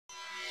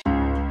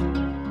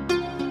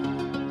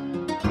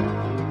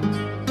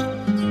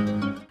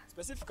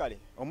specifically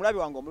omulabi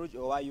wange omulungi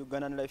owa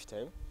Ugandan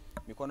lifestyle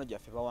mikono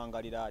gyaffe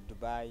bawangalira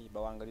Dubai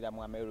bawangalira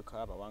mu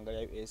America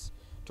bawangalira US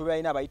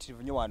tubeera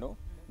abayitirivu nnyo wano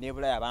ne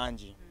Bulaya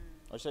bangi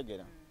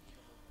okitegera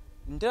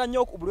ntera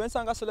nnyo buli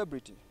nsanga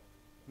celebrity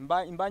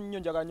mba nnyo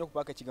njagala nnyo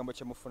okubaka ekigambo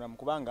kye mufunamu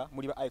kubanga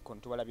muli ba icon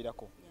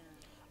tubalabirako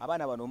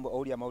abaana bano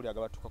owulya amawulire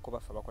agabatukako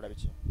bafa bakola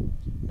biki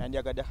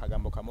nandyagadde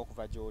akagambo kamu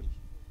okuva gy'oli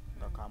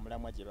nga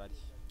kamulamwa gye bali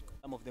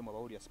some of them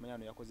abawulira simanya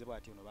no yakoze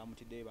bwati ono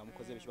bamutidde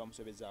bamukoze biki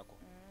bamusobezaako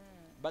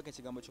baka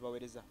ekigambo kye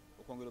baweereza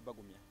okwongera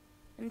obagumya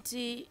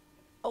nti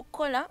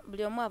okukola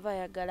buli omu ava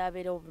ayagala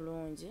abeere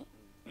obulungi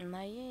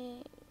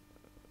naye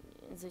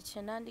nze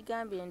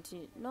kyenandigambye nti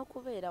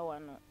n'okubeera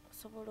wano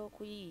osobola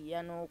okuyiiya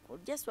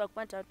just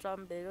wakuba nti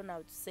atwambeero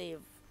now to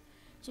save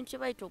kintu kye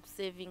bayita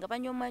okusavinga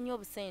banyomanyo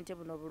obusente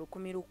buno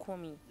bulukumi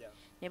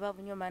ne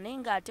babunyoma naye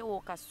ng'ate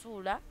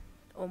wookasuula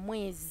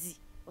omwezi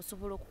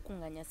osobola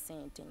okukunganya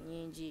sente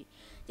nyingi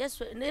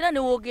era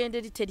newoogenda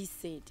eri teri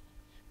sente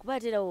kuba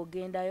ate era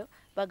woogendayo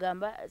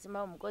bagamba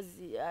simawo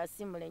omukozi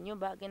asimula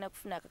ennyumba agenda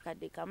kufuna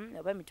akakadde kamu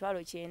oba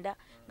 9,000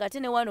 ng'ate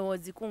ne wano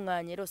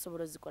wozikunganya era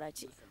osobola ozikola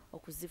ki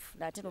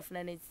okuzifuna ate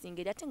nofuna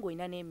n'ezisinga eri ate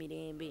ng'olina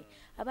n'emirembe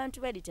abantu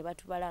bali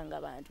tebatubalanga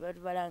bantu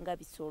batubalanga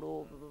bisolo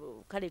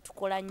kale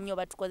tukola nnyo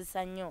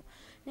batukozesa nnyo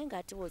naye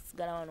ng'ate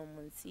wosigala wano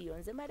mu nsi yo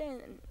nze mbadde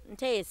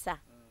nteesa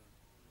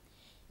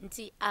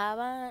nti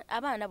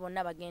abaana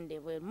bonna bagende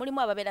bweru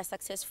mulimu ababeera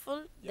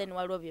successful then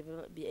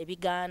waliwo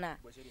ebigaana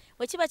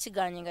wekiba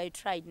kiganye nga you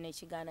tried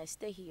nekigaana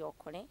stay here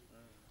okole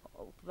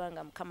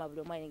okubanga mukama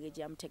buli omu ayinge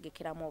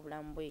gyamutegekeramu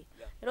obulamu bwe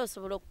era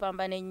osobola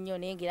okupambana ennyo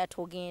naye ng'era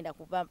togenda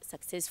kuba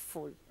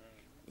successful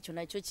ekyo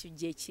nakyo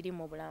gye kiri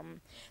mu bulamu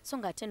so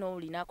ng'ate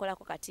n'oli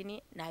n'akolako katini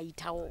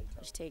n'ayitawo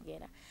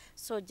okitegeera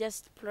so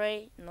just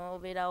pray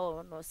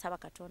n'obeerawo n'osaba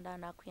katonda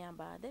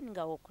n'akuyamba then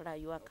nga wokola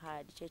your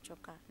card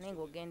kyekyokka naye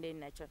ng'ogenda eri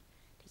nakyo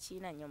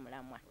tekiina nnyo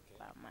mulamwa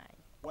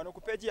gw'amaanyi wano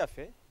ku peegi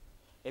yaffe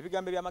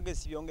ebigambo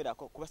eby'amagezi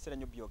byongerako kuba sera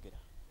nnyo byogera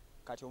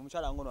kati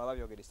omukyala ngono aba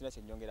byogere sina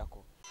kye nnyongerako